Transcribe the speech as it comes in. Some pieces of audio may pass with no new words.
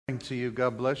To you.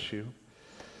 God bless you.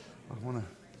 I want to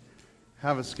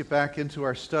have us get back into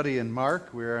our study in Mark.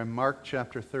 We're in Mark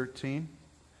chapter 13.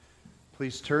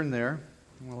 Please turn there,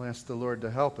 and we'll ask the Lord to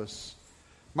help us.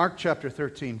 Mark chapter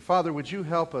 13. Father, would you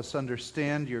help us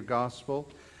understand your gospel,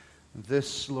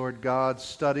 this, Lord God,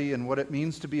 study and what it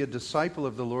means to be a disciple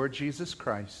of the Lord Jesus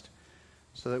Christ,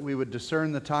 so that we would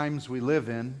discern the times we live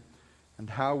in and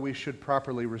how we should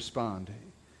properly respond.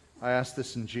 I ask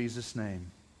this in Jesus'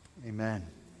 name. Amen.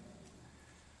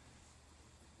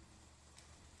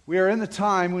 We are in the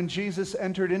time when Jesus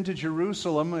entered into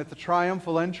Jerusalem at the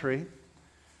triumphal entry.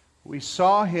 We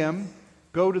saw him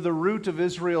go to the root of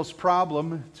Israel's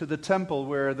problem, to the temple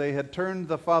where they had turned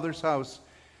the Father's house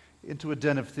into a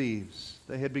den of thieves.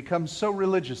 They had become so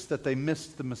religious that they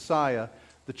missed the Messiah,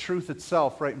 the truth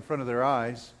itself, right in front of their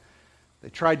eyes. They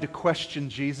tried to question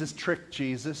Jesus, trick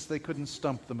Jesus. They couldn't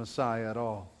stump the Messiah at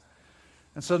all.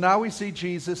 And so now we see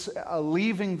Jesus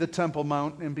leaving the Temple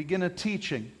Mount and begin a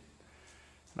teaching.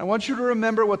 I want you to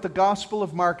remember what the Gospel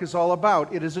of Mark is all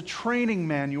about. It is a training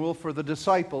manual for the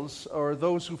disciples or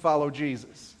those who follow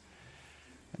Jesus.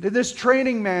 And in this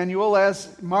training manual,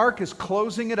 as Mark is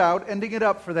closing it out, ending it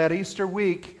up for that Easter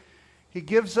week, he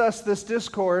gives us this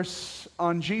discourse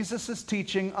on Jesus'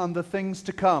 teaching on the things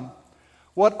to come.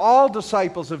 What all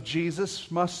disciples of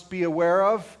Jesus must be aware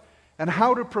of, and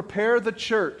how to prepare the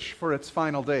church for its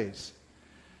final days.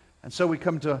 And so we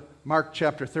come to Mark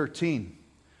chapter 13.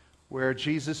 Where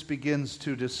Jesus begins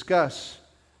to discuss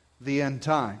the end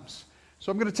times.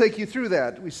 So I'm going to take you through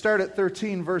that. We start at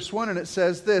 13 verse 1 and it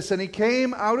says this, "And he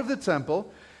came out of the temple,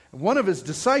 and one of his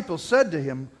disciples said to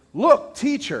him, 'Look,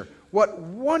 teacher, what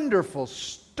wonderful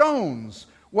stones,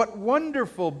 what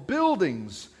wonderful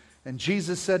buildings.' And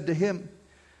Jesus said to him,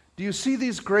 'Do you see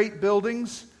these great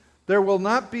buildings? There will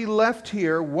not be left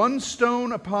here one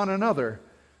stone upon another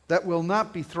that will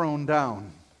not be thrown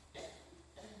down.'"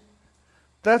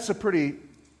 That's a pretty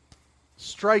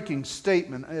striking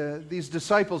statement. These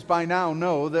disciples by now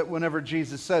know that whenever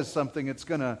Jesus says something, it's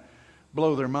going to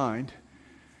blow their mind.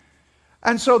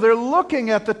 And so they're looking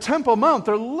at the Temple Mount.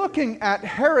 They're looking at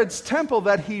Herod's temple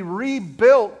that he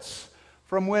rebuilt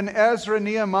from when Ezra and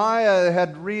Nehemiah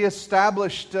had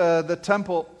reestablished the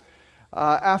temple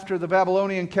after the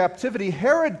Babylonian captivity.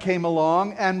 Herod came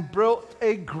along and built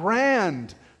a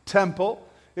grand temple.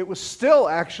 It was still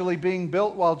actually being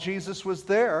built while Jesus was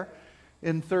there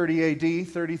in 30 AD,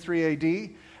 33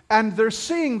 AD. And they're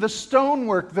seeing the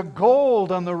stonework, the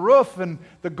gold on the roof and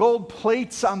the gold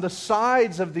plates on the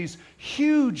sides of these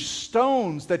huge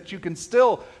stones that you can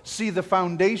still see the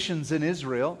foundations in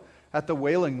Israel at the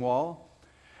Wailing Wall.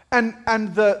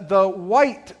 And the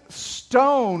white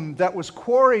stone that was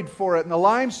quarried for it and the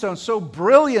limestone so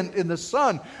brilliant in the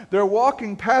sun. They're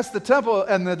walking past the temple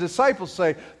and the disciples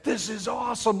say, "This is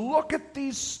awesome. Look at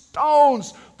these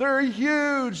stones. They're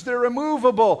huge. They're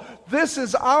immovable. This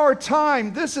is our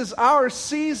time. This is our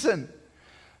season."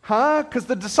 Because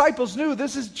the disciples knew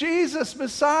this is Jesus,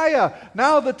 Messiah.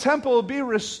 Now the temple will be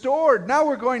restored. Now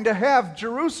we're going to have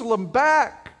Jerusalem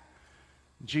back.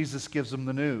 Jesus gives them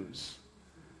the news.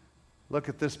 "Look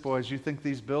at this, boys. You think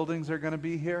these buildings are going to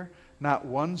be here? Not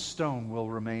one stone will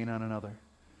remain on another."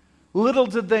 Little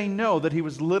did they know that he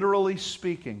was literally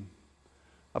speaking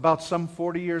about some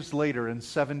 40 years later in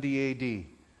 70 AD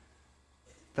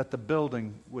that the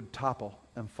building would topple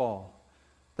and fall.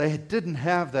 They didn't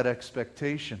have that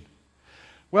expectation.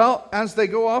 Well, as they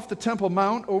go off the Temple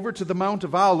Mount over to the Mount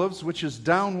of Olives, which is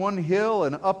down one hill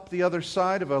and up the other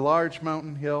side of a large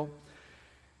mountain hill,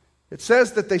 it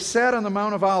says that they sat on the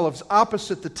Mount of Olives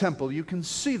opposite the temple. You can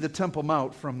see the Temple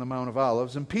Mount from the Mount of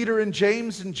Olives. And Peter and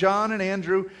James and John and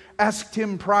Andrew asked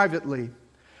him privately,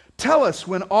 "Tell us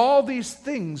when all these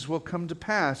things will come to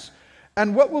pass,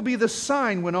 and what will be the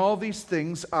sign when all these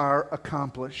things are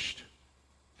accomplished?"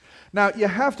 Now, you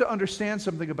have to understand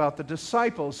something about the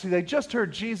disciples. See, they just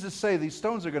heard Jesus say these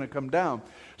stones are going to come down.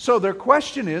 So their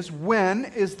question is, when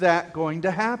is that going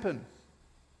to happen?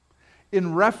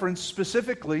 In reference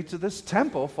specifically to this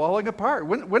temple falling apart.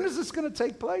 When is this going to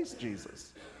take place,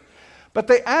 Jesus? But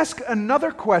they ask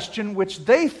another question which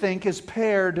they think is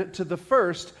paired to the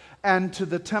first and to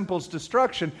the temple's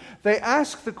destruction. They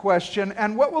ask the question,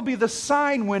 "And what will be the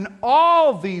sign when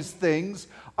all these things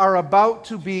are about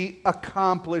to be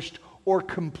accomplished or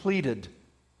completed?"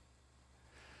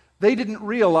 They didn't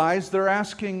realize they're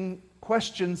asking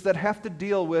questions that have to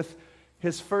deal with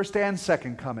his first and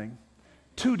second coming.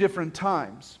 Two different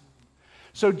times.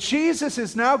 So Jesus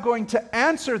is now going to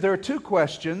answer their two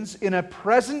questions in a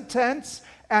present tense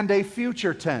and a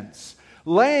future tense,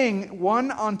 laying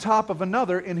one on top of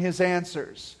another in his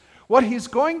answers. What he's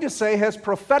going to say has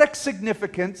prophetic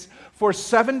significance for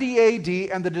 70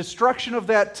 AD and the destruction of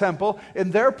that temple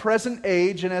in their present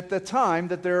age and at the time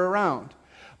that they're around.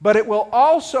 But it will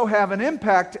also have an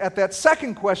impact at that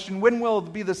second question, when will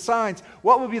be the signs?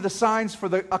 What will be the signs for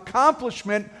the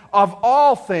accomplishment of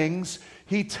all things?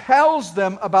 He tells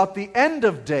them about the end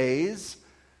of days,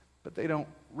 but they don't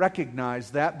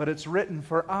recognize that, but it's written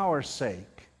for our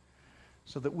sake,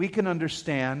 so that we can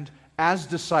understand, as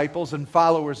disciples and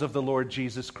followers of the Lord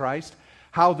Jesus Christ,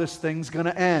 how this thing's going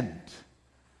to end.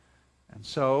 And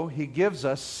so he gives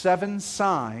us 7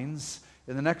 signs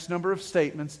in the next number of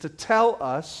statements to tell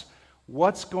us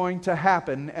what's going to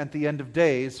happen at the end of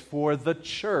days for the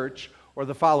church or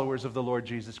the followers of the Lord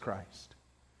Jesus Christ.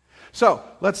 So,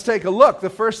 let's take a look.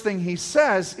 The first thing he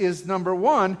says is, number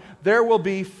 1, there will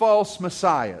be false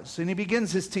messiahs. And he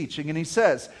begins his teaching and he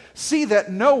says, "See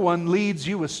that no one leads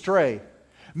you astray.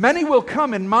 Many will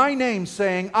come in my name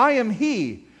saying, 'I am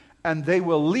he,' and they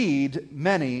will lead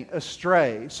many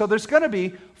astray." So there's going to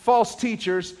be false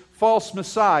teachers, false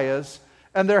messiahs,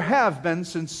 and there have been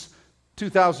since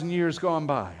 2,000 years gone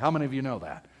by. How many of you know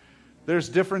that? There's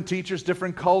different teachers,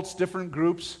 different cults, different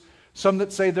groups. Some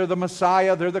that say they're the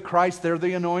Messiah, they're the Christ, they're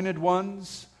the anointed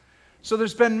ones. So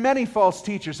there's been many false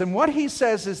teachers. And what he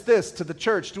says is this to the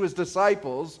church, to his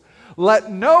disciples: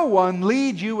 let no one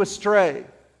lead you astray.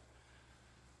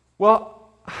 Well,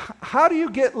 how do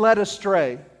you get led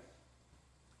astray? Is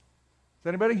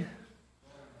anybody?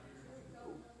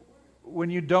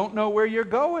 When you don't know where you're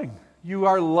going. You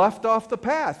are left off the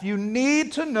path. You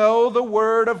need to know the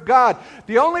Word of God.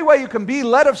 The only way you can be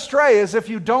led astray is if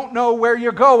you don't know where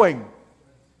you're going.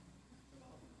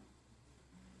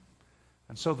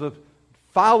 And so the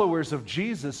followers of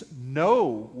Jesus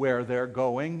know where they're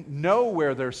going, know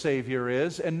where their Savior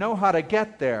is, and know how to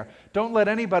get there. Don't let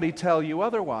anybody tell you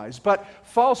otherwise. But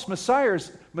false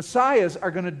messiahs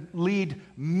are going to lead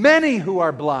many who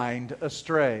are blind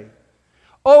astray.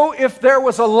 Oh, if there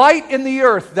was a light in the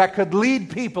earth that could lead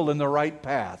people in the right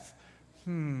path.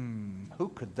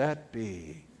 Who could that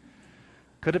be?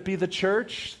 Could it be the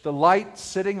church, the light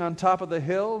sitting on top of the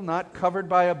hill, not covered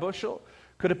by a bushel?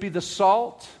 Could it be the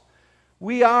salt?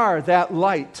 We are that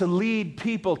light to lead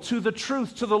people to the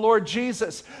truth, to the Lord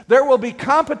Jesus. There will be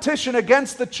competition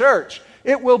against the church.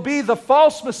 It will be the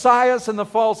false messiahs and the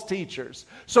false teachers.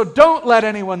 So don't let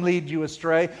anyone lead you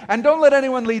astray, and don't let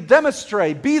anyone lead them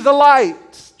astray. Be the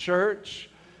light, church.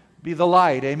 Be the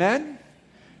light. Amen?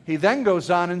 He then goes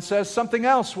on and says something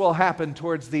else will happen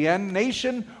towards the end.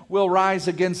 Nation will rise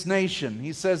against nation.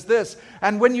 He says this: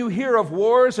 and when you hear of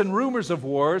wars and rumors of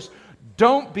wars,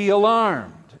 don't be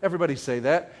alarmed. Everybody say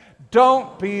that.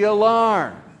 Don't be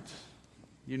alarmed.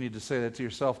 You need to say that to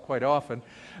yourself quite often.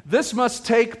 This must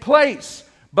take place,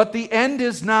 but the end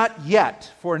is not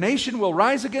yet. For nation will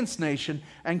rise against nation,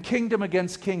 and kingdom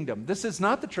against kingdom. This is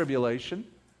not the tribulation.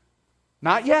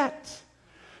 Not yet.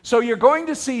 So you're going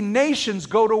to see nations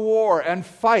go to war and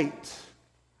fight,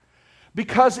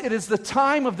 because it is the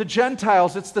time of the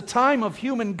Gentiles. It's the time of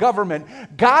human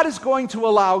government. God is going to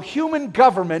allow human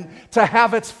government to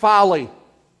have its folly.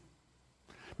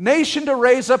 Nation to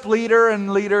raise up leader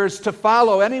and leaders to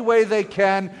follow any way they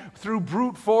can through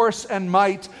brute force and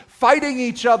might, fighting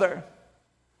each other,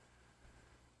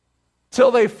 till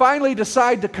they finally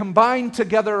decide to combine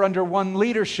together under one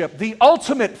leadership, the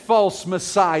ultimate false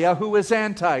Messiah, who is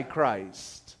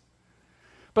Antichrist.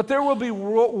 But there will be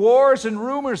wars and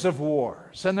rumors of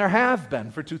wars, and there have been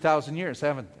for 2,000 years,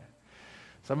 haven't there?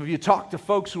 Some of you talk to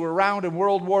folks who were around in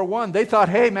World War I. They thought,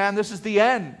 hey man, this is the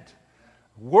end.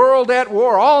 World at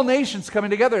war, all nations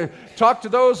coming together. Talk to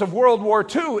those of World War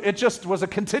II. It just was a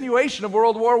continuation of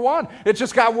World War I. It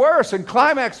just got worse and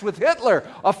climaxed with Hitler,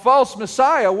 a false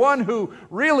Messiah, one who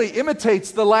really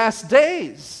imitates the last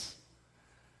days.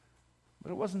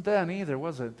 But it wasn't then either,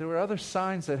 was it? There were other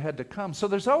signs that had to come. So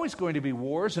there's always going to be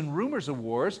wars and rumors of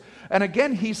wars. And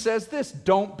again, he says this: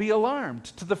 don't be alarmed.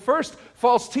 To the first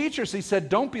false teachers, he said,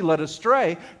 don't be led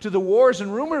astray. To the wars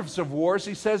and rumors of wars,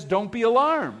 he says, don't be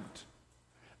alarmed.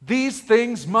 These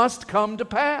things must come to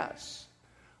pass.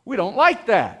 We don't like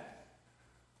that.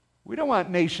 We don't want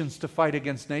nations to fight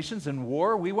against nations in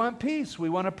war. We want peace. We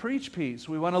want to preach peace.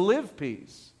 We want to live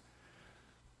peace.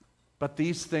 But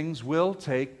these things will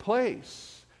take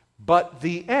place. But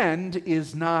the end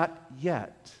is not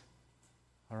yet.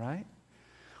 All right?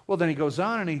 Well, then he goes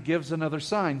on and he gives another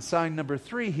sign. Sign number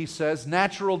 3, he says,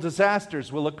 natural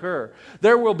disasters will occur.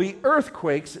 There will be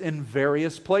earthquakes in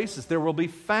various places. There will be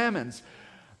famines.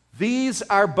 These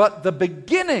are but the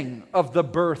beginning of the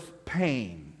birth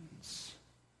pains.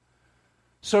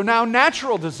 So now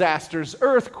natural disasters,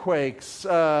 earthquakes,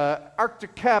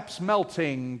 Arctic caps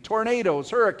melting,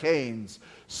 tornadoes, hurricanes,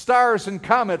 stars and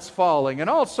comets falling, and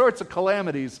all sorts of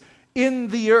calamities in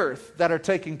the earth that are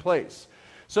taking place.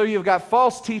 So you've got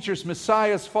false teachers,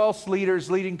 messiahs, false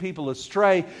leaders leading people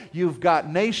astray. You've got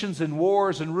nations in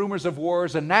wars and rumors of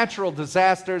wars and natural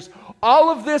disasters. All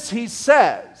of this, he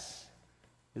says,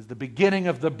 is the beginning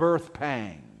of the birth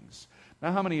pangs.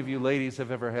 Now, how many of you ladies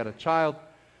have ever had a child?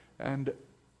 And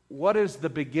what is the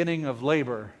beginning of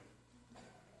labor?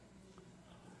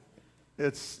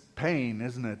 It's pain,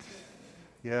 isn't it?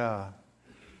 Yeah.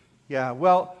 Yeah,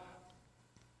 well,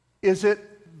 is it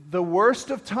the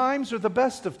worst of times or the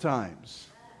best of times?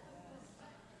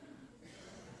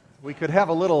 We could have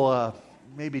a little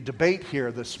maybe debate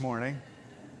here this morning.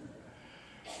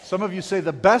 Some of you say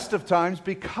the best of times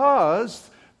because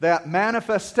that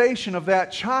manifestation of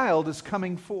that child is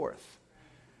coming forth.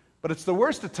 But it's the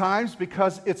worst of times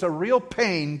because it's a real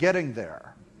pain getting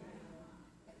there.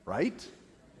 Right?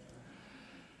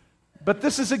 But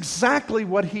this is exactly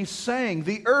what he's saying.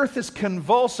 The earth is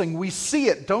convulsing. We see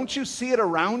it. Don't you see it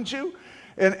around you?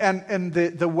 And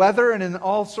the weather and in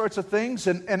all sorts of things.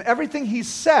 And everything he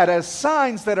said as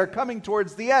signs that are coming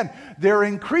towards the end. They're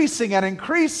increasing and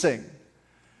increasing.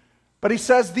 But he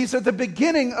says these are the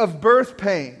beginning of birth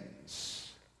pains.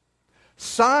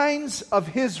 Signs of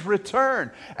his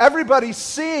return. Everybody's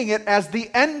seeing it as the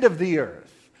end of the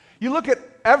earth. You look at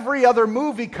every other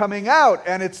movie coming out,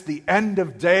 and it's the end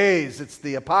of days. It's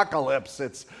the apocalypse.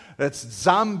 It's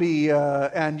zombie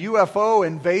and UFO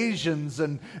invasions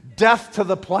and death to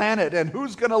the planet. And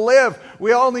who's going to live?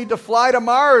 We all need to fly to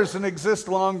Mars and exist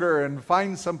longer and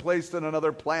find some place on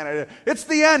another planet. It's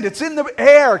the end. It's in the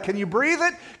air. Can you breathe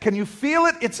it? Can you feel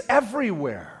it? It's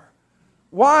everywhere.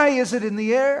 Why is it in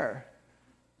the air?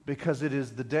 Because it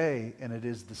is the day, and it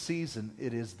is the season,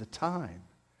 it is the time.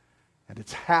 And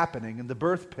it's happening, and the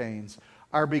birth pains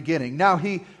are beginning. Now,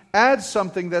 he adds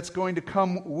something that's going to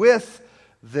come with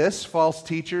this, false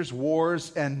teachers,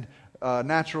 wars, and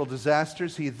natural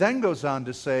disasters. He then goes on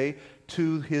to say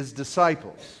to his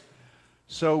disciples,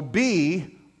 so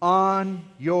be on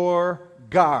your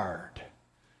guard.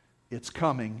 It's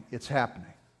coming, it's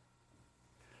happening.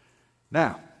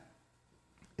 Now,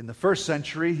 in the first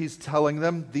century, he's telling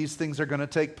them these things are going to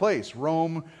take place.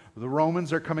 The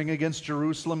Romans are coming against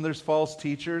Jerusalem. There's false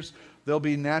teachers. There'll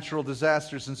be natural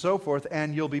disasters and so forth,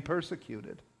 and you'll be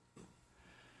persecuted.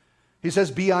 He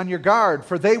says, be on your guard,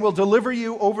 for they will deliver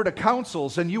you over to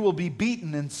councils, and you will be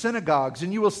beaten in synagogues,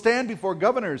 and you will stand before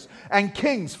governors and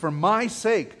kings for my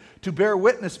sake to bear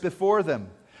witness before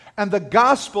them. And the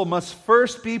gospel must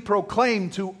first be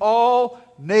proclaimed to all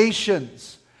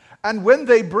nations. And when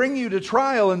they bring you to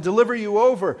trial and deliver you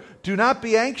over, do not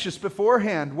be anxious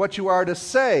beforehand what you are to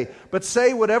say, but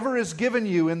say whatever is given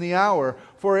you in the hour,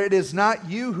 for it is not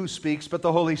you who speaks, but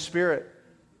the Holy Spirit.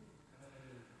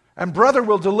 And brother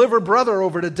will deliver brother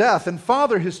over to death, and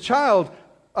father his child,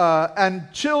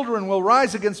 and children will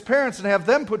rise against parents and have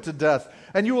them put to death.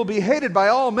 And you will be hated by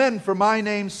all men for my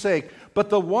name's sake,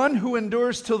 but the one who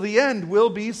endures till the end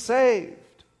will be saved.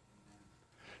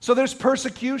 So there's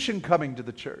persecution coming to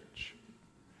the church.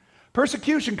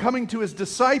 Persecution coming to his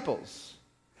disciples.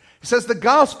 He says the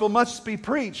gospel must be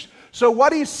preached. So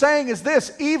what he's saying is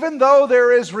this: even though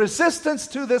there is resistance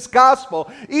to this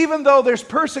gospel, even though there's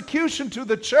persecution to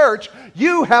the church,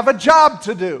 you have a job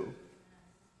to do.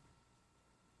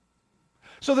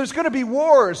 So there's going to be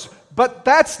wars, but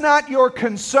that's not your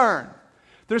concern.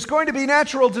 There's going to be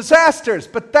natural disasters,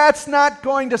 but that's not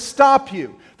going to stop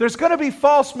you. There's going to be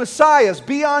false messiahs.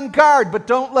 Be on guard, but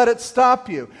don't let it stop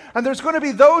you. And there's going to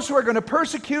be those who are going to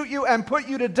persecute you and put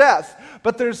you to death.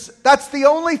 But that's the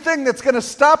only thing that's going to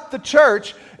stop the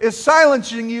church, is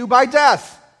silencing you by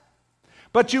death.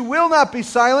 But you will not be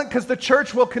silent, because the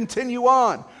church will continue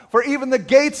on. For even the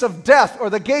gates of death,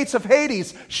 or the gates of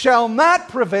Hades, shall not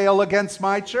prevail against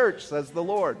my church, says the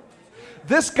Lord.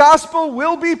 This gospel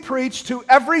will be preached to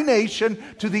every nation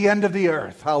to the end of the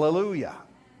earth. Hallelujah.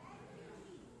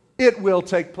 It will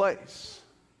take place.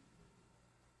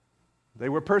 They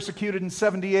were persecuted in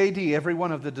 70 AD. Every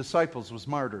one of the disciples was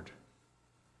martyred.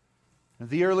 And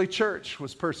the early church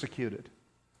was persecuted.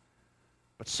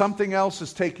 But something else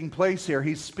is taking place here.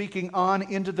 He's speaking on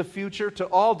into the future to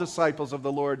all disciples of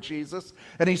the Lord Jesus.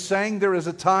 And he's saying there is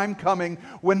a time coming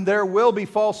when there will be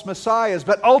false messiahs,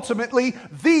 but ultimately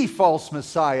the false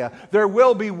Messiah. There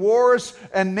will be wars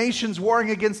and nations warring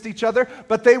against each other,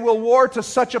 but they will war to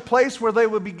such a place where they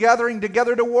will be gathering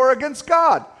together to war against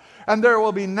God. And there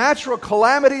will be natural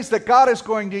calamities that God is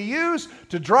going to use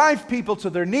to drive people to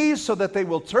their knees so that they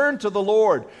will turn to the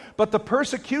Lord. But the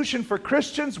persecution for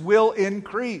Christians will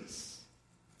increase.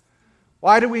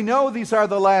 Why do we know these are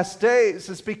the last days?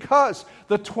 It's because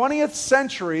the 20th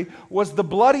century was the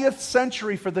bloodiest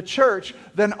century for the church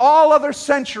than all other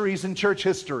centuries in church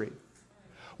history.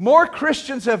 More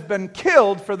Christians have been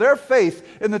killed for their faith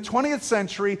in the 20th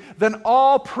century than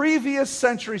all previous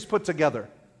centuries put together.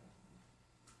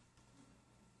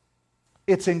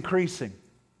 It's increasing.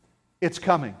 It's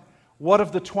coming. What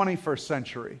of the 21st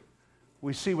century?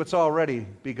 We see what's already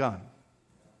begun.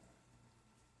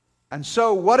 And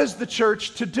so, what is the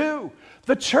church to do?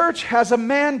 The church has a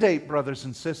mandate, brothers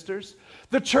and sisters.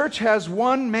 The church has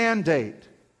one mandate: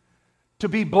 to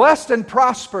be blessed and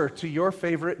prosper to your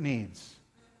favorite needs.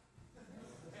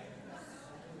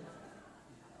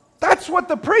 That's what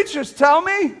the preachers tell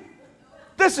me.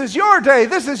 This is your day.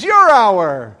 This is your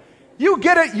hour. You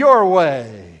get it your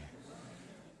way.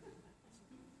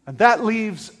 And that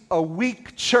leaves a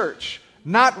weak church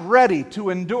not ready to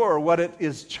endure what it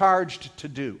is charged to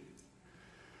do.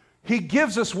 He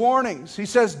gives us warnings. He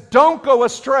says, don't go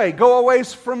astray. Go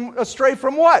astray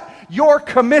from what? Your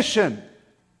commission.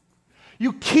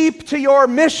 You keep to your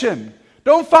mission.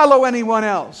 Don't follow anyone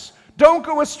else. Don't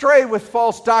go astray with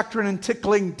false doctrine and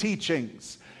tickling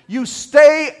teachings. You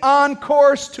stay on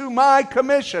course to my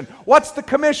commission. What's the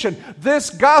commission?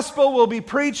 This gospel will be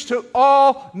preached to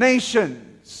all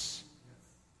nations.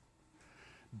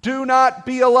 Do not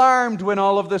be alarmed when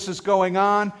all of this is going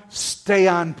on. Stay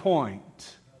on point.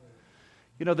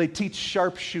 You know, they teach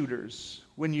sharpshooters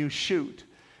when you shoot.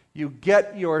 You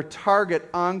get your target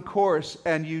on course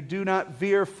and you do not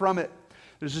veer from it.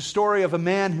 There's a story of a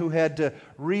man who had to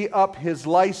re-up his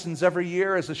license every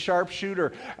year as a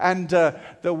sharpshooter. And the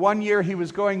one year he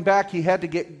was going back, he had to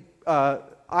get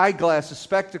eyeglasses,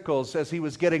 spectacles, as he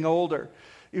was getting older.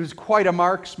 He was quite a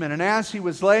marksman. And as he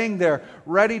was laying there,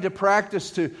 ready to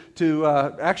practice to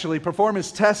actually perform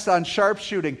his test on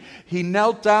sharpshooting, he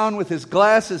knelt down with his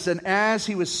glasses, and as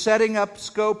he was setting up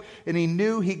scope and he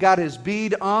knew he got his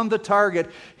bead on the target,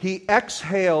 he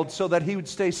exhaled so that he would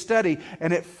stay steady,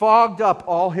 and it fogged up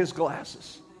all his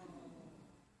glasses.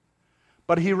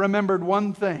 But he remembered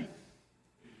one thing: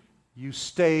 you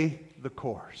stay the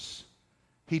course.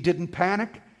 He didn't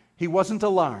panic. He wasn't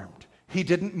alarmed. He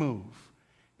didn't move.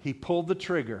 He pulled the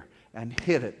trigger and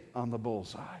hit it on the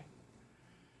bullseye.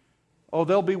 Oh,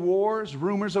 there'll be wars,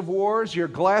 rumors of wars. Your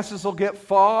glasses will get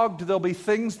fogged. There'll be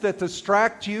things that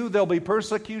distract you. There'll be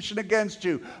persecution against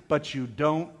you. But you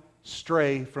don't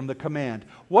stray from the command.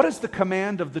 What is the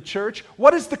command of the church?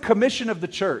 What is the commission of the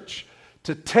church?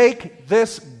 To take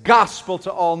this gospel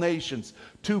to all nations.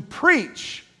 To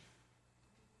preach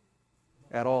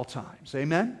at all times.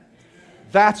 Amen?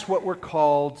 That's what we're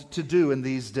called to do in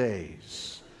these days.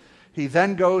 He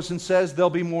then goes and says there'll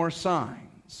be more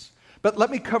signs. But let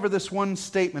me cover this one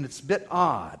statement. It's a bit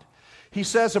odd. He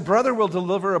says, a brother will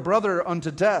deliver a brother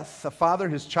unto death, a father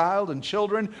his child, and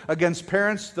children against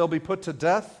parents they'll be put to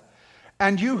death.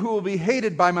 And you who will be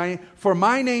hated for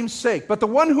my name's sake, but the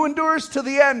one who endures to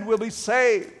the end will be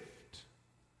saved.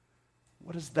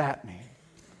 What does that mean?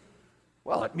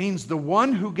 Well, it means the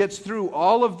one who gets through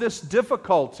all of this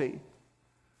difficulty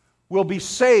will be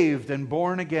saved and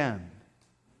born again.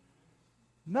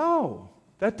 No,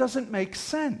 that doesn't make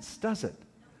sense, does it?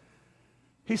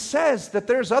 He says that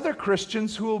there's other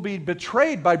Christians who will be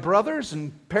betrayed by brothers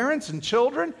and parents and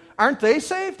children. Aren't they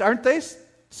saved? Aren't they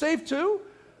saved too?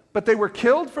 But they were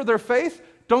killed for their faith.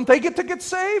 Don't they get to get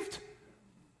saved?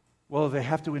 Well, they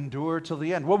have to endure till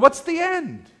the end. Well, what's the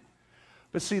end?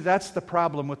 But see, that's the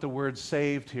problem with the word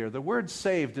saved here. The word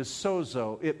saved is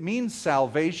sozo. It means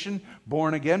salvation,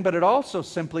 born again, but it also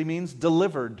simply means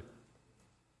delivered.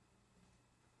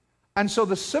 And so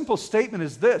the simple statement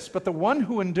is this: but the one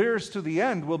who endures to the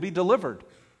end will be delivered.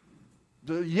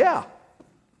 Yeah,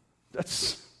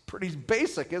 that's pretty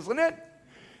basic, isn't it?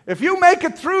 If you make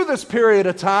it through this period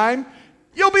of time,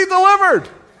 you'll be delivered.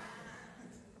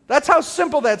 That's how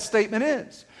simple that statement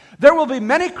is. There will be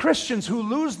many Christians who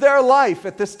lose their life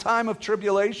at this time of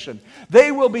tribulation.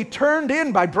 They will be turned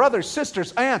in by brothers,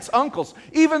 sisters, aunts, uncles.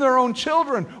 Even their own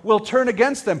children will turn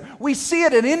against them. We see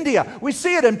it in India. We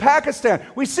see it in Pakistan.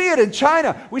 We see it in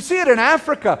China. We see it in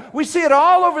Africa. We see it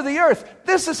all over the earth.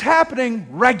 This is happening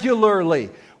regularly.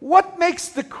 What makes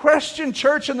the Christian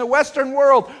church in the Western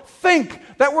world think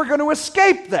that we're going to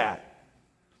escape that?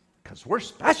 Because we're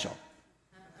special.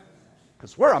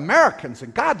 Because we're Americans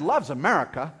and God loves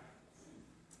America.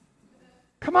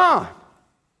 Come on.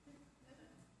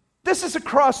 This is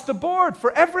across the board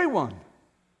for everyone.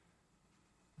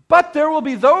 But there will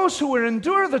be those who will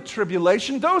endure the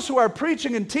tribulation, those who are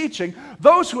preaching and teaching,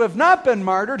 those who have not been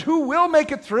martyred, who will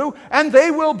make it through, and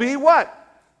they will be what?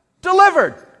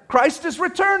 Delivered. Christ is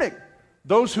returning.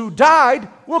 Those who died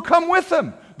will come with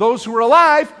him. Those who are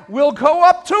alive will go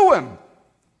up to him.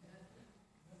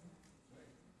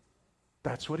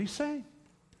 That's what he's saying.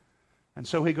 And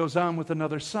so he goes on with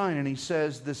another sign, and he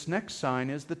says this next sign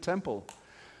is the temple.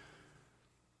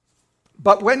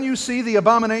 But when you see the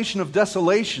abomination of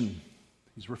desolation,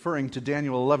 he's referring to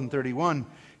Daniel 11:31, and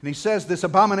he says this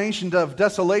abomination of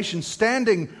desolation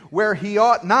standing where he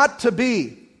ought not to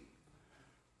be.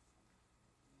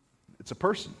 It's a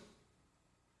person.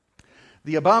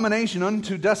 The abomination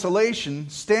unto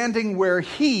desolation standing where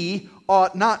he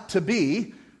ought not to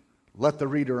be, let the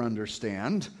reader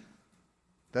understand.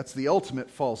 That's the ultimate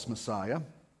false Messiah.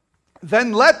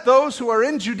 Then let those who are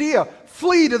in Judea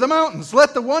flee to the mountains.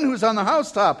 Let the one who's on the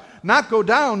housetop not go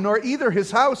down, nor either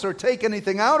his house or take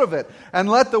anything out of it. And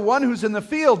let the one who's in the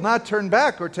field not turn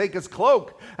back or take his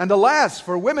cloak. And alas,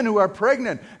 for women who are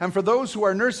pregnant and for those who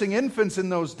are nursing infants in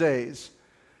those days.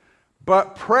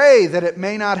 But pray that it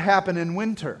may not happen in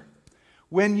winter.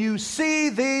 When you see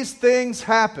these things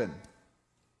happen,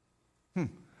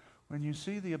 when you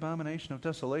see the abomination of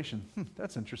desolation,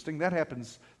 that's interesting. That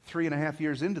happens 3.5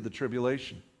 years into the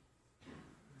tribulation.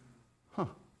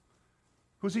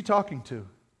 Who's he talking to?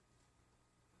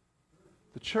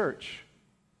 The church,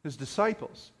 his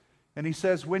disciples. And he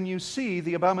says, when you see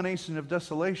the abomination of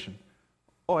desolation,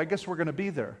 I guess we're going to be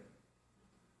there.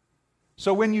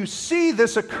 So when you see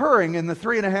this occurring in the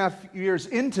 3.5 years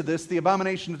into this, the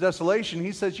abomination of desolation,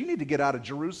 he says, you need to get out of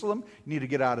Jerusalem. You need to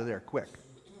get out of there quick.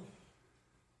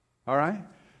 All right?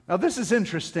 Now, this is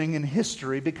interesting in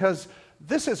history because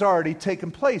this has already taken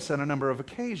place on a number of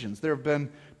occasions. There have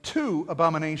been 2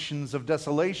 abominations of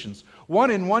desolations.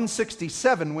 One in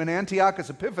 167 when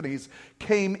Antiochus Epiphanes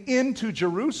came into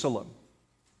Jerusalem.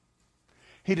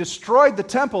 He destroyed the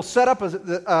temple, set up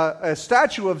a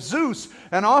statue of Zeus,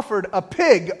 and offered a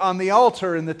pig on the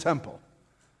altar in the temple.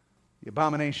 The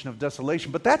abomination of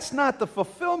desolation. But that's not the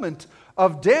fulfillment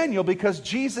of Daniel, because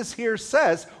Jesus here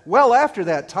says, well after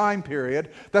that time period,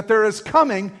 that there is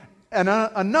coming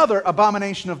another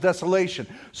abomination of desolation.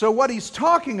 So what he's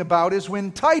talking about is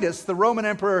when Titus, the Roman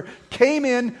emperor, came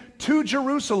in to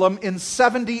Jerusalem in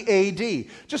 70 A.D.,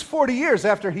 just 40 years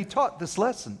after he taught this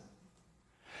lesson.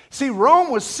 See,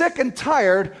 Rome was sick and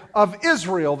tired of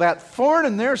Israel, that thorn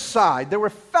in their side. They were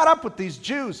fed up with these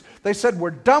Jews. They said,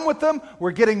 we're done with them,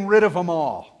 we're getting rid of them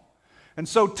all. And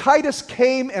so Titus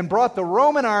came and brought the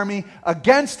Roman army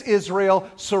against Israel,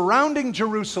 surrounding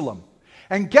Jerusalem.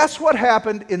 And guess what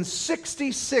happened in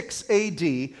 66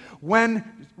 AD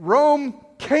when Rome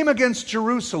came against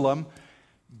Jerusalem?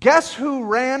 Guess who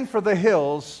ran for the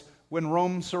hills when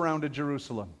Rome surrounded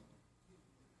Jerusalem?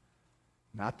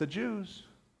 Not the Jews.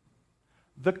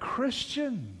 The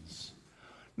Christians.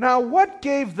 Now, what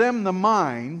gave them the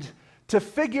mind to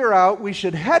figure out we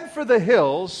should head for the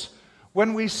hills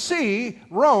when we see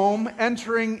Rome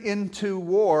entering into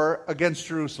war against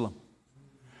Jerusalem?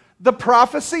 The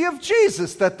prophecy of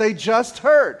Jesus that they just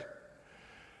heard.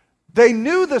 They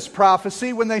knew this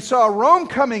prophecy when they saw Rome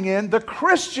coming in. The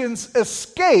Christians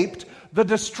escaped the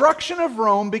destruction of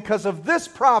Rome because of this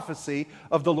prophecy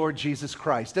of the Lord Jesus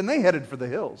Christ. And they headed for the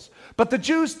hills. But the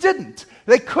Jews didn't.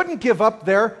 They couldn't give up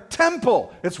their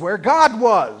temple. It's where God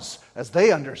was, as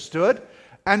they understood.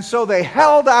 And so they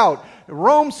held out.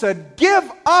 Rome said,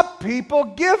 give up, people.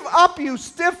 Give up, you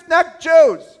stiff-necked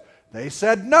Jews. They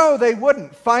said no, they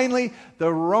wouldn't. Finally,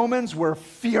 the Romans were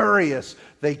furious.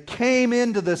 They came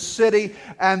into the city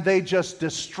and they just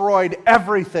destroyed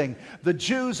everything. The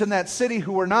Jews in that city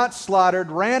who were not slaughtered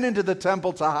ran into the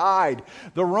temple to hide.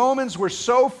 The Romans were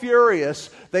so furious,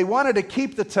 they wanted to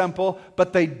keep the temple,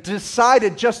 but they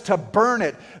decided just to burn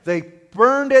it. They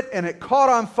burned it and it caught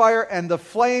on fire and the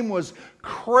flame was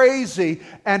crazy,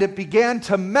 and it began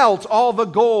to melt all the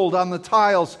gold on the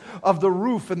tiles of the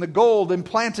roof and the gold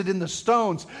implanted in the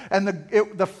stones. And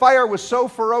the fire was so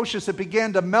ferocious it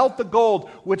began to melt the gold,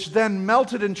 which then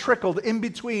melted and trickled in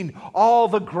between all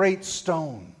the great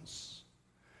stones.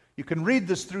 You can read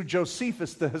this through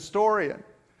Josephus, the historian.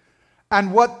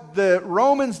 And what the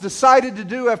Romans decided to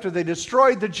do after they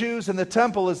destroyed the Jews in the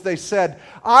temple is they said,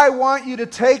 I want you to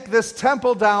take this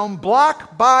temple down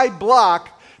block by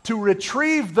block to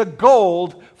retrieve the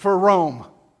gold for Rome.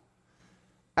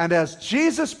 And as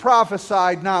Jesus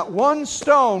prophesied, not one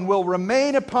stone will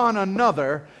remain upon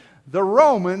another. The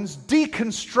Romans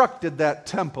deconstructed that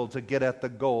temple to get at the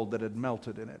gold that had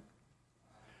melted in it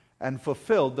and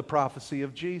fulfilled the prophecy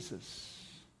of Jesus.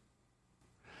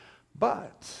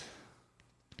 But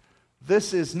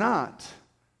this is not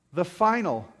the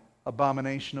final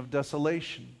abomination of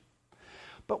desolation.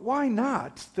 But why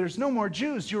not? There's no more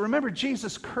Jews. You remember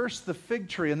Jesus cursed the fig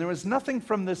tree, and there was nothing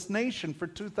from this nation for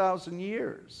 2,000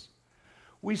 years.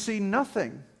 We see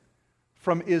nothing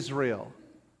from Israel.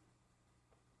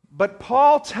 But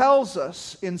Paul tells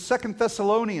us in 2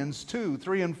 Thessalonians 2,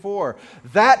 3 and 4,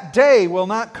 that day will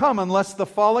not come unless the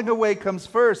falling away comes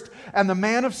first, and the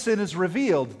man of sin is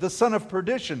revealed, the son of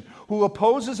perdition, who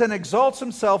opposes and exalts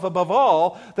himself above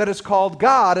all that is called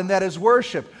God and that is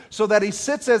worshipped, so that he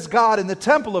sits as God in the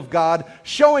temple of God,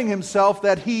 showing himself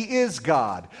that he is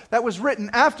God. That was written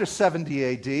after 70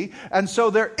 AD, and so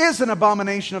there is an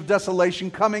abomination of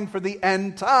desolation coming for the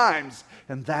end times.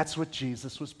 And that's what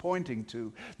Jesus was pointing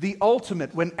to. The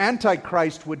ultimate, when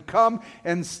Antichrist would come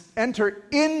and enter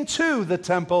into the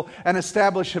temple and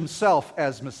establish himself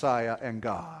as Messiah and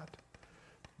God.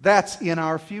 That's in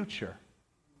our future.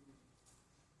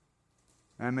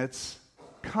 And it's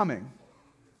coming.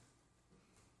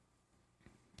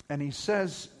 And he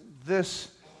says this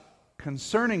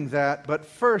concerning that, but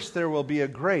first there will be a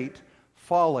great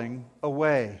falling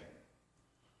away.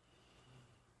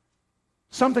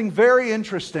 Something very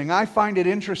interesting. I find it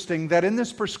interesting that in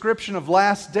this prescription of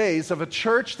last days of a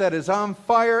church that is on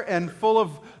fire and full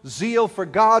of zeal for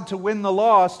God to win the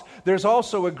lost, there's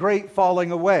also a great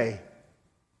falling away.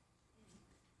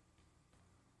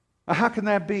 Now, how can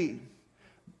that be?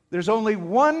 There's only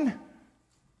one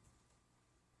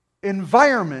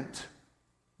environment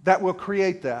that will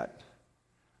create that: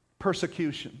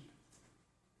 persecution.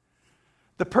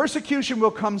 The persecution will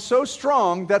come so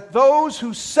strong that those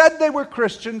who said they were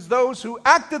Christians, those who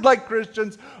acted like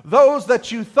Christians, those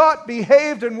that you thought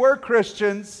behaved and were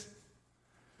Christians,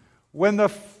 when the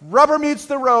rubber meets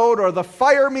the road or the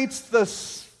fire meets the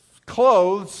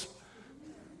clothes,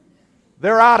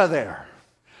 they're out of there.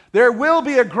 There will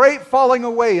be a great falling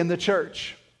away in the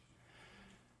church.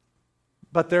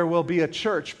 But there will be a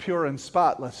church pure and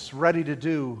spotless, ready to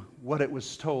do what it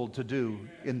was told to do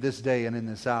in this day and in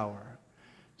this hour.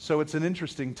 So it's an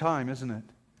interesting time, isn't it,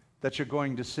 that you're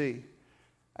going to see.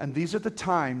 And these are the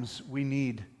times we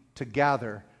need to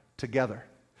gather together.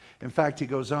 In fact, he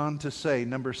goes on to say,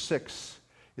 number 6,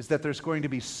 is that there's going to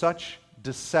be such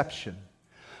deception.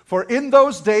 For in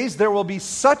those days there will be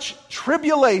such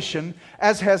tribulation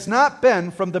as has not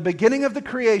been from the beginning of the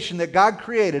creation that God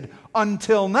created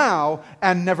until now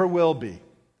and never will be.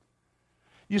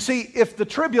 You see, if the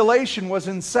tribulation was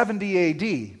in 70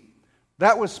 AD,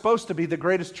 that was supposed to be the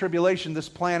greatest tribulation this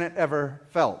planet ever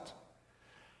felt.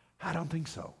 I don't think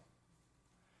so.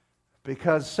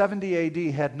 Because 70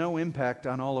 AD had no impact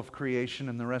on all of creation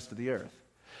and the rest of the earth.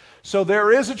 So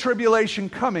there is a tribulation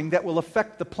coming that will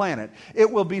affect the planet.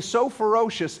 It will be so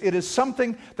ferocious. It is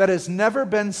something that has never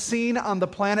been seen on the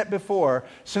planet before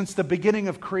since the beginning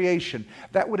of creation.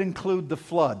 That would include the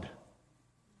flood.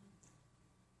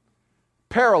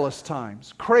 Perilous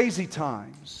times, crazy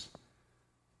times.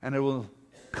 And it will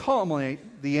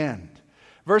culminate the end.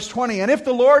 Verse 20, and if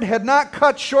the Lord had not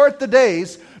cut short the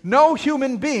days, no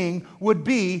human being would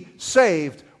be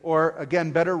saved, or again,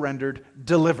 better rendered,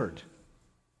 delivered.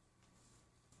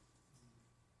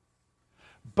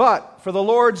 But for the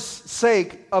Lord's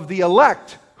sake of the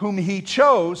elect whom he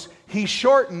chose, he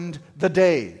shortened the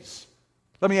days.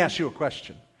 Let me ask you a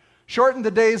question. Shortened the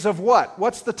days of what?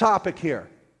 What's the topic here?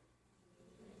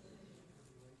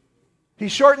 He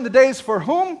shortened the days for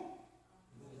whom?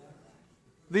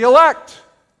 The elect.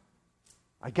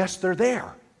 I guess they're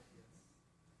there.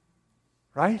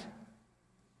 Right?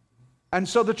 And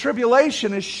so the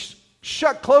tribulation is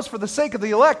shut close for the sake of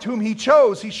the elect whom he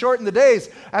chose. He shortened the days.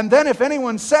 And then if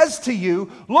anyone says to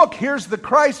you, look, here's the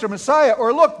Christ or Messiah,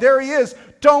 or look, there he is,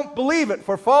 don't believe it.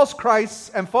 For false Christs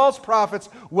and false prophets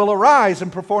will arise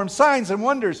and perform signs and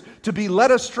wonders to be led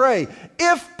astray,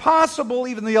 if possible,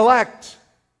 even the elect.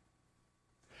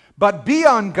 But be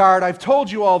on guard. I've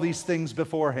told you all these things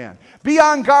beforehand. Be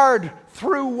on guard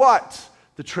through what?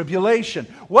 The tribulation.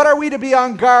 What are we to be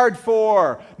on guard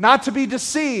for? Not to be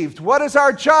deceived. What is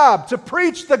our job? To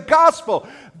preach the gospel.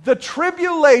 The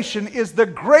tribulation is the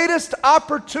greatest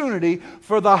opportunity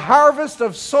for the harvest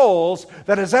of souls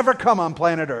that has ever come on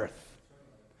planet Earth.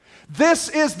 This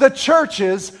is the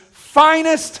church's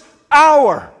finest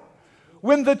hour,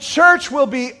 when the church will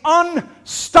be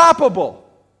unstoppable.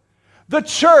 The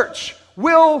church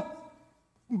will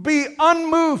be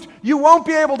unmoved. You won't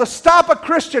be able to stop a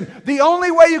Christian. The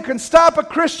only way you can stop a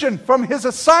Christian from his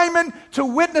assignment to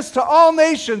witness to all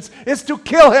nations is to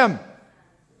kill him.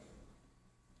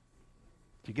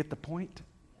 Do you get the point?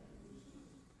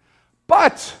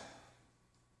 But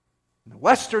in the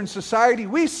Western society,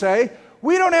 we say,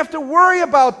 We don't have to worry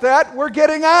about that. We're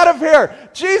getting out of here.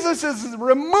 Jesus is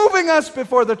removing us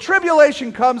before the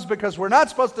tribulation comes because we're not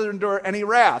supposed to endure any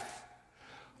wrath.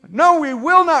 No, we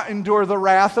will not endure the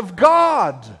wrath of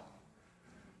God.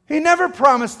 He never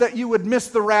promised that you would miss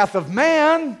the wrath of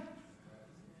man.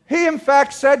 He, in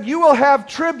fact, said, you will have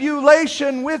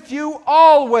tribulation with you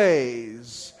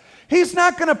always. He's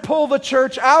not going to pull the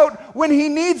church out when He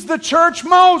needs the church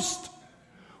most.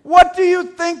 What do you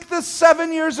think the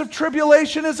 7 years of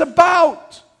tribulation is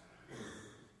about?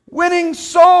 Winning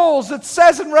souls. It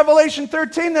says in Revelation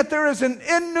 13 that there is an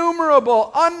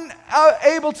innumerable,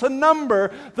 unable to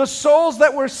number the souls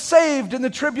that were saved in the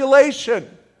tribulation.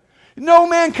 No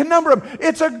man can number them.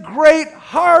 It's a great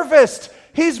harvest.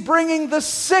 He's bringing the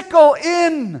sickle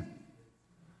in.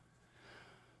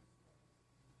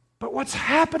 But what's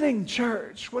happening,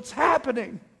 church? What's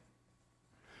happening?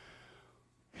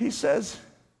 He says,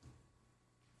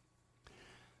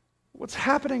 what's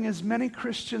happening is many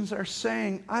Christians are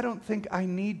saying, I don't think I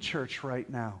need church right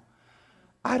now.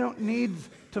 I don't need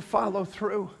to follow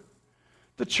through.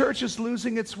 The church is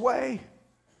losing its way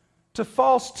to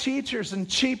false teachers and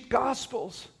cheap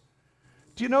gospels.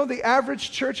 Do you know the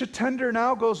average church attender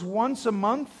now goes once a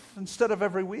month instead of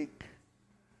every week?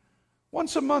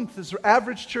 Once a month is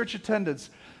average church attendance.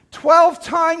 12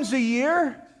 times a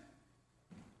year?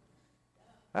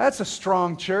 That's a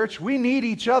strong church. We need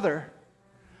each other.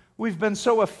 We've been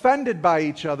so offended by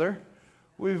each other.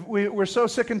 We're so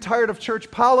sick and tired of church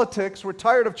politics. We're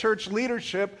tired of church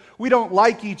leadership. We don't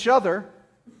like each other.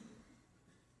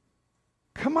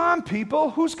 Come on, people.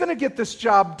 Who's going to get this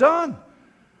job done?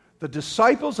 The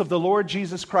disciples of the Lord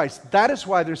Jesus Christ. That is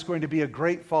why there's going to be a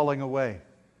great falling away.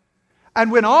 And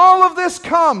when all of this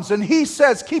comes and He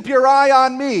says, keep your eye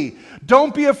on me,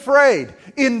 don't be afraid,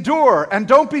 endure, and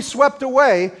don't be swept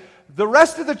away, the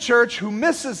rest of the church who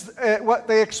misses what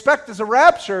they expect as a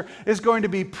rapture is going to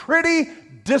be pretty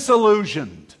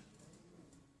disillusioned.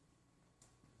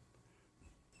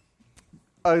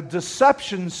 A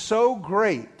deception so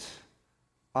great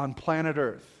on planet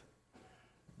Earth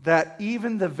that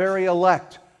even the very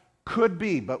elect could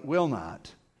be, but will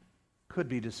not, could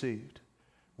be deceived.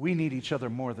 We need each other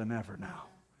more than ever now.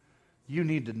 You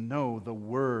need to know the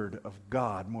Word of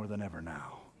God more than ever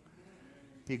now.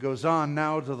 He goes on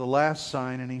now to the last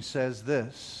sign and he says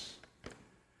this.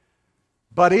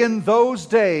 But in those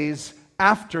days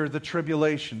after the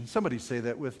tribulation. Somebody say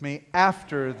that with me.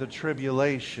 After the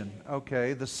tribulation.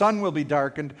 Okay. The sun will be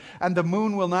darkened and the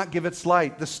moon will not give its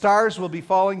light. The stars will be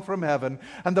falling from heaven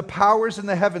and the powers in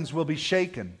the heavens will be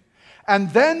shaken.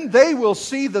 And then they will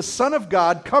see the Son of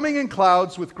God coming in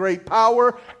clouds with great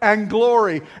power and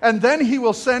glory. And then He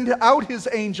will send out His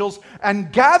angels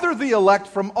and gather the elect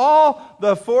from all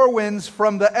the four winds,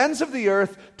 from the ends of the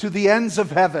earth to the ends of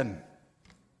heaven.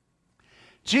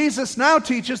 Jesus now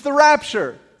teaches the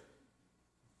rapture.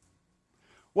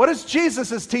 What is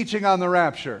Jesus' teaching on the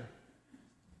rapture?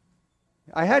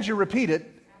 I had you repeat it.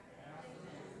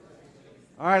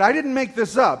 All right, I didn't make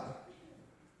this up.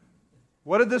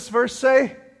 What did this verse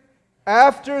say?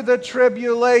 After the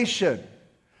tribulation,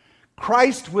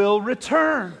 Christ will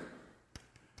return.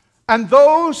 And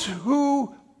those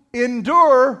who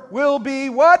endure will be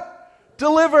what?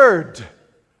 Delivered.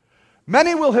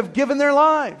 Many will have given their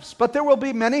lives, but there will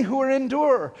be many who will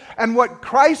endure. And what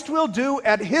Christ will do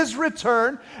at His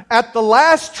return, at the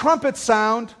last trumpet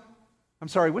sound, I'm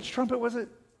sorry, which trumpet was it?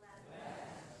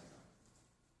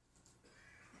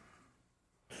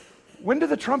 When do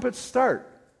the trumpets start?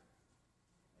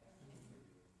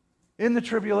 In the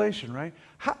tribulation, right?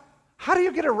 How do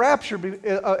you get a rapture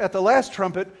at the last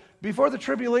trumpet before the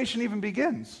tribulation even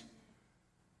begins?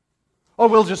 Oh,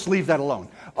 we'll just leave that alone.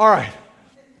 All right.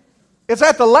 It's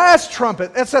at the last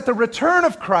trumpet. It's at the return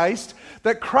of Christ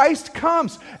that Christ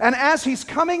comes. And as He's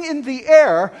coming in the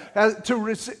air,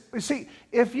 see,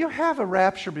 if you have a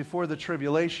rapture before the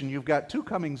tribulation, you've got two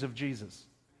comings of Jesus.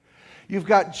 You've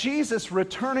got Jesus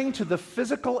returning to the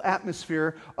physical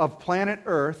atmosphere of planet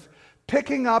Earth,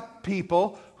 picking up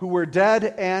people who were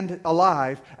dead and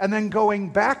alive, and then going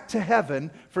back to heaven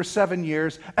for 7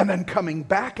 years, and then coming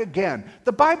back again.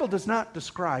 The Bible does not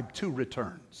describe two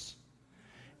returns.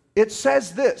 It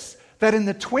says this, that in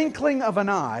the twinkling of an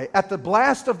eye, at the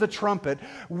blast of the trumpet,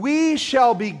 we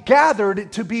shall be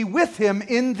gathered to be with Him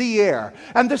in the air.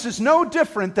 And this is no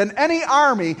different than any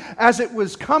army as it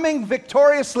was coming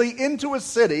victoriously into a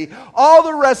city. All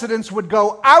the residents would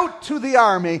go out to the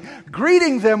army,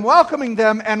 greeting them, welcoming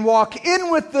them, and walk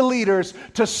in with the leaders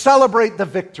to celebrate the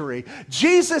victory.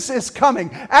 Jesus is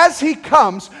coming. As He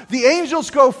comes, the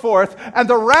angels go forth and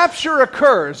the rapture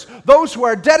occurs. Those who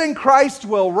are dead in Christ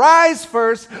will rise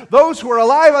first. Those those who are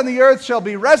alive on the earth shall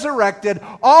be resurrected,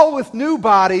 all with new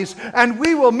bodies, and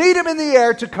we will meet him in the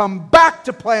air to come back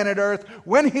to planet Earth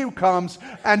when he comes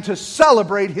and to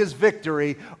celebrate his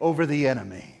victory over the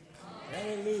enemy.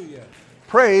 Hallelujah.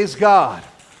 Praise God.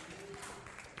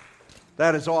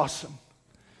 That is awesome.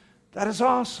 That is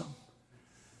awesome.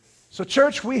 So,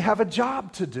 church, we have a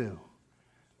job to do.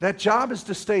 That job is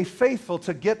to stay faithful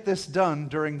to get this done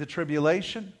during the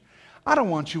tribulation. I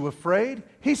don't want you afraid.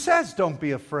 He says, don't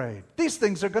be afraid. These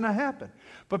things are going to happen.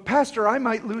 But, Pastor, I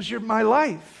might lose my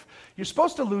life. You're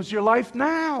supposed to lose your life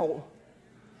now.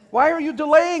 Why are you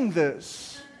delaying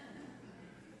this?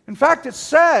 In fact, it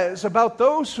says about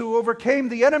those who overcame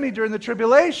the enemy during the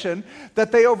tribulation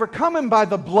that they overcome him by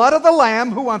the blood of the Lamb.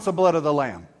 Who wants the blood of the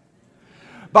Lamb?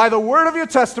 By the word of your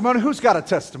testimony. Who's got a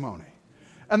testimony?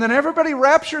 And then everybody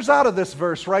raptures out of this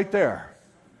verse right there.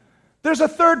 There's a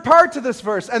third part to this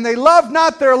verse. And they love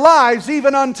not their lives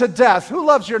even unto death. Who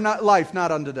loves your life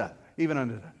not unto death? Even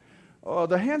unto death. Oh,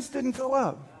 the hands didn't go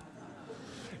up.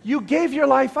 You gave your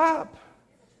life up.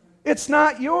 It's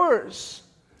not yours.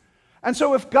 And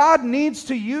so if God needs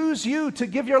to use you to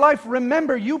give your life,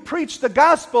 remember, you preach the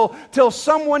gospel till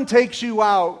someone takes you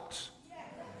out.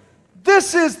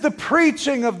 This is the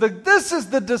preaching this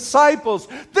is the disciples.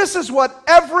 This is what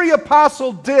every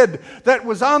apostle did that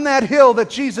was on that hill that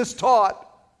Jesus taught.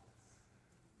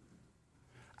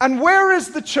 And where is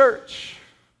the church?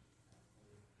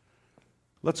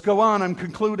 Let's go on. I'm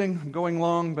concluding. I'm going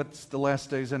long, but it's the last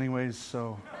days anyways,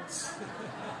 so.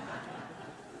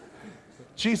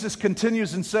 Jesus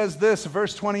continues and says this,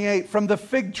 verse 28, from the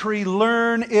fig tree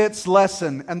learn its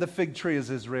lesson. And the fig tree is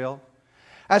Israel.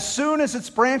 As soon as its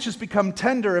branches become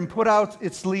tender and put out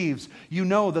its leaves, you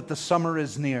know that the summer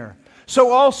is near.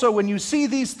 So also when you see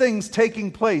these things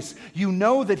taking place, you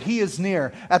know that he is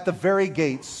near at the very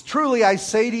gates. Truly I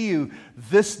say to you,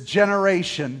 this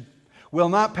generation will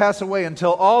not pass away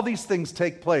until all these things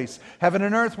take place. Heaven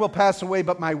and earth will pass away,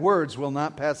 but my words will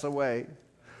not pass away.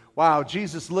 Wow,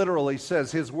 Jesus literally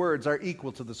says his words are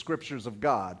equal to the scriptures of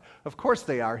God. Of course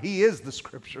they are. He is the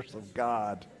scriptures of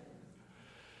God.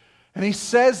 And he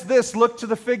says this, look to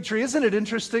the fig tree. Isn't it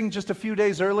interesting? Just a few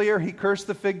days earlier, he cursed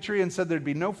the fig tree and said there'd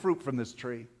be no fruit from this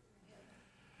tree.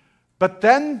 But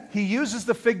then he uses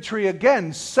the fig tree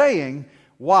again, saying,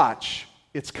 watch,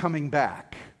 it's coming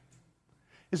back.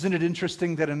 Isn't it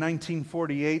interesting that in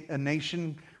 1948, a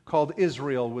nation called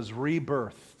Israel was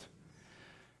rebirthed?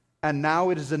 And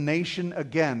now it is a nation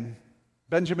again.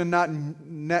 Benjamin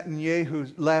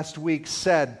Netanyahu last week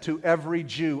said to every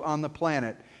Jew on the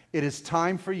planet, it is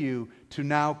time for you to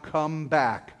now come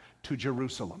back to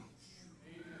Jerusalem,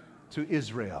 to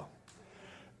Israel.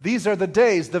 These are the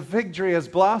days the fig tree has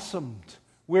blossomed.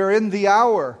 We're in the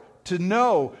hour to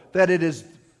know that it is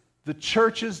the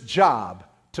church's job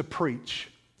to preach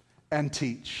and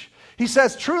teach. He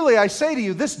says, truly I say to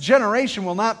you, this generation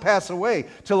will not pass away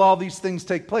till all these things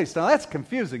take place. Now that's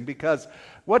confusing because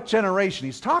what generation?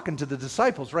 He's talking to the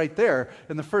disciples right there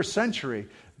in the first century.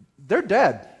 They're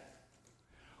dead.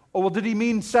 Oh, well, did he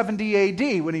mean 70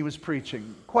 AD when he was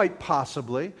preaching? Quite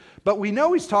possibly. But we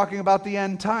know he's talking about the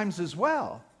end times as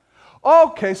well.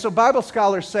 Okay, so Bible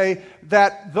scholars say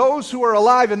that those who are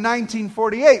alive in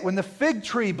 1948, when the fig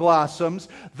tree blossoms,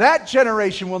 that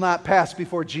generation will not pass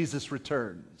before Jesus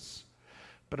returns.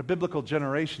 But a biblical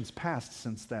generation's passed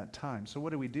since that time. So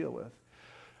what do we deal with?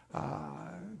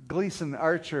 Gleason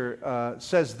Archer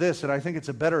says this, and I think it's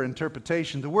a better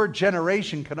interpretation. The word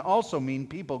generation can also mean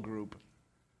people group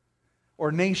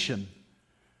or nation.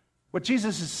 What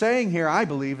Jesus is saying here, I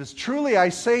believe, is truly I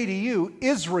say to you,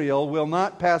 Israel will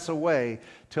not pass away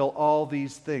till all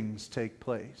these things take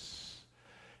place.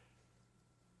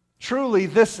 Truly,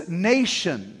 this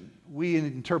nation, we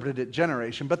interpreted it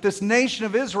generation, but this nation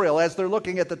of Israel, as they're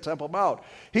looking at the Temple Mount,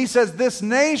 he says this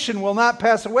nation will not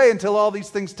pass away until all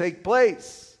these things take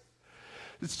place.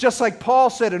 It's just like Paul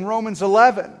said in Romans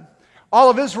 11. All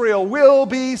of Israel will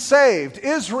be saved.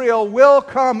 Israel will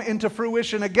come into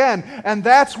fruition again. And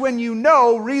that's when you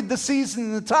know, read the season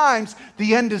and the times,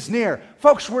 the end is near.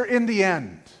 Folks, we're in the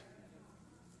end.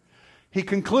 He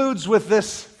concludes with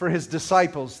this for his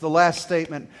disciples, the last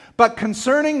statement. But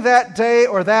concerning that day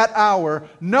or that hour,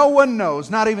 no one knows,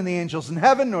 not even the angels in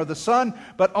heaven nor the Son,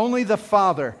 but only the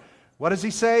Father. What does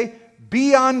he say?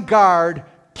 Be on guard,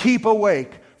 keep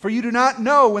awake, for you do not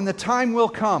know when the time will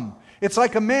come. It's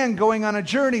like a man going on a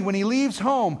journey when he leaves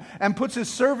home and puts his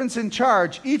servants in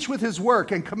charge, each with his work,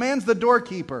 and commands the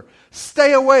doorkeeper,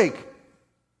 stay awake.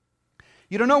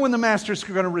 You don't know when the master's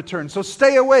going to return, so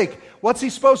stay awake. What's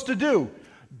he supposed to do?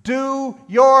 Do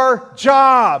your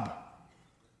job.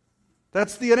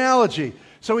 That's the analogy.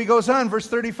 So he goes on, verse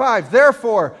 35,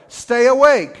 therefore, stay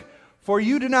awake, for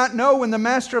you do not know when the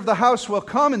master of the house will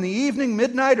come, in the evening,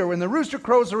 midnight, or when the rooster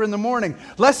crows, or in the morning,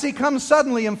 lest he come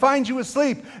suddenly and find you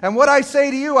asleep. And what I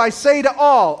say to you, I say to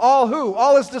all who?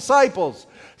 All his disciples,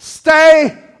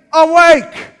 stay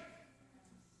awake.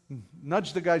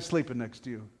 Nudge the guy sleeping next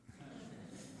to you.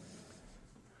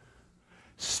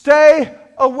 Stay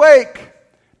awake.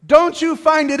 Don't you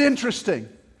find it interesting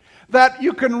that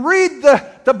you can read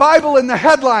the Bible in the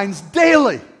headlines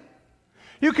daily?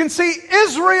 You can see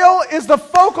Israel is the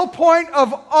focal point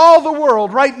of all the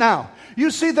world right now. You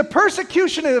see the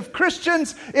persecution of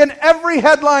Christians in every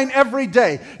headline every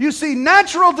day. You see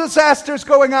natural disasters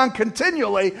going on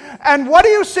continually. And what do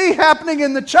you see happening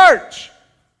in the church?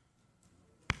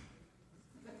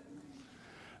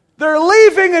 They're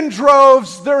leaving in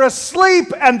droves, they're asleep,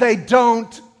 and they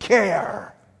don't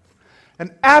care.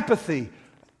 An apathy,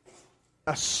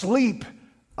 a sleep,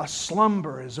 a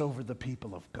slumber is over the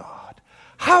people of God.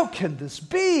 How can this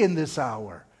be in this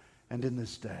hour and in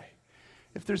this day?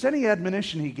 If there's any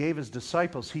admonition he gave his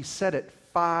disciples, he said it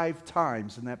 5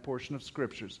 times in that portion of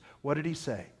Scriptures. What did he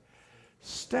say?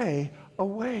 Stay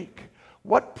awake.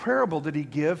 What parable did he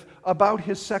give about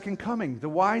his second coming? The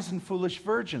wise and foolish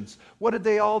virgins. What did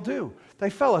they all do? They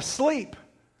fell asleep.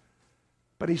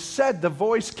 But he said the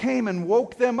voice came and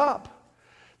woke them up.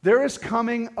 There is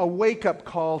coming a wake-up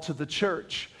call to the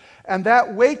church. And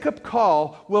that wake-up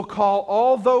call will call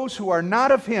all those who are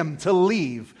not of him to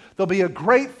leave. There'll be a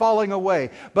great falling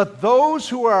away. But those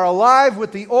who are alive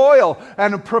with the oil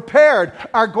and prepared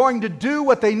are going to do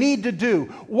what they need to do.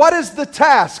 What is the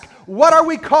task? What are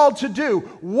we called to do?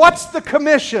 What's the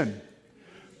commission?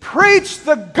 Preach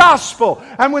the gospel.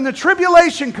 And when the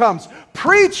tribulation comes,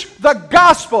 preach the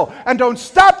gospel. And don't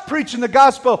stop preaching the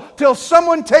gospel till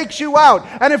someone takes you out.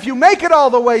 And if you make it all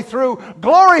the way through,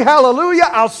 glory, hallelujah,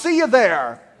 I'll see you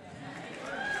there.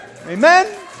 Amen?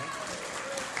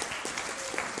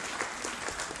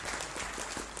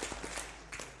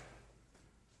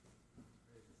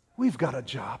 We've got a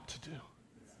job to do.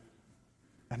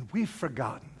 And we've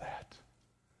forgotten that.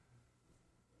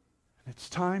 And it's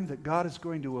time that God is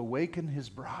going to awaken his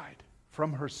bride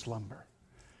from her slumber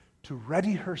to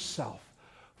ready herself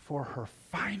for her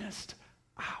finest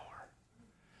hour.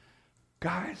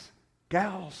 Guys,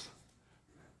 gals,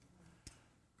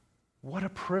 what a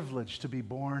privilege to be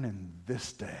born in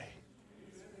this day,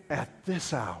 at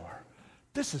this hour.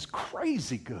 This is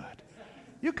crazy good.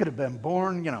 You could have been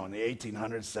born, in the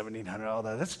 1800s, 1700s, all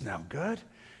that. That's no good.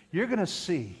 You're going to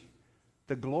see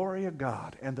the glory of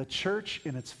God and the church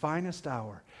in its finest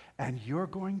hour, and you're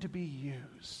going to be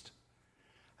used.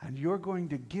 And you're going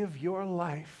to give your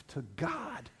life to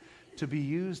God to be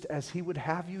used as he would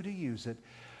have you to use it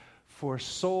for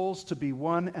souls to be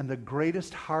won and the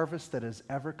greatest harvest that has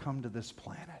ever come to this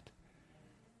planet.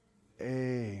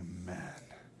 Amen.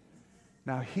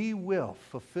 Now, he will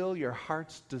fulfill your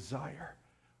heart's desire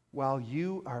while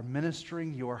you are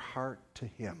ministering your heart to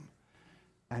him.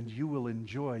 And you will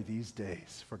enjoy these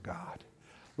days for God.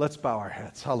 Let's bow our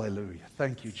heads. Hallelujah.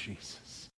 Thank you, Jesus.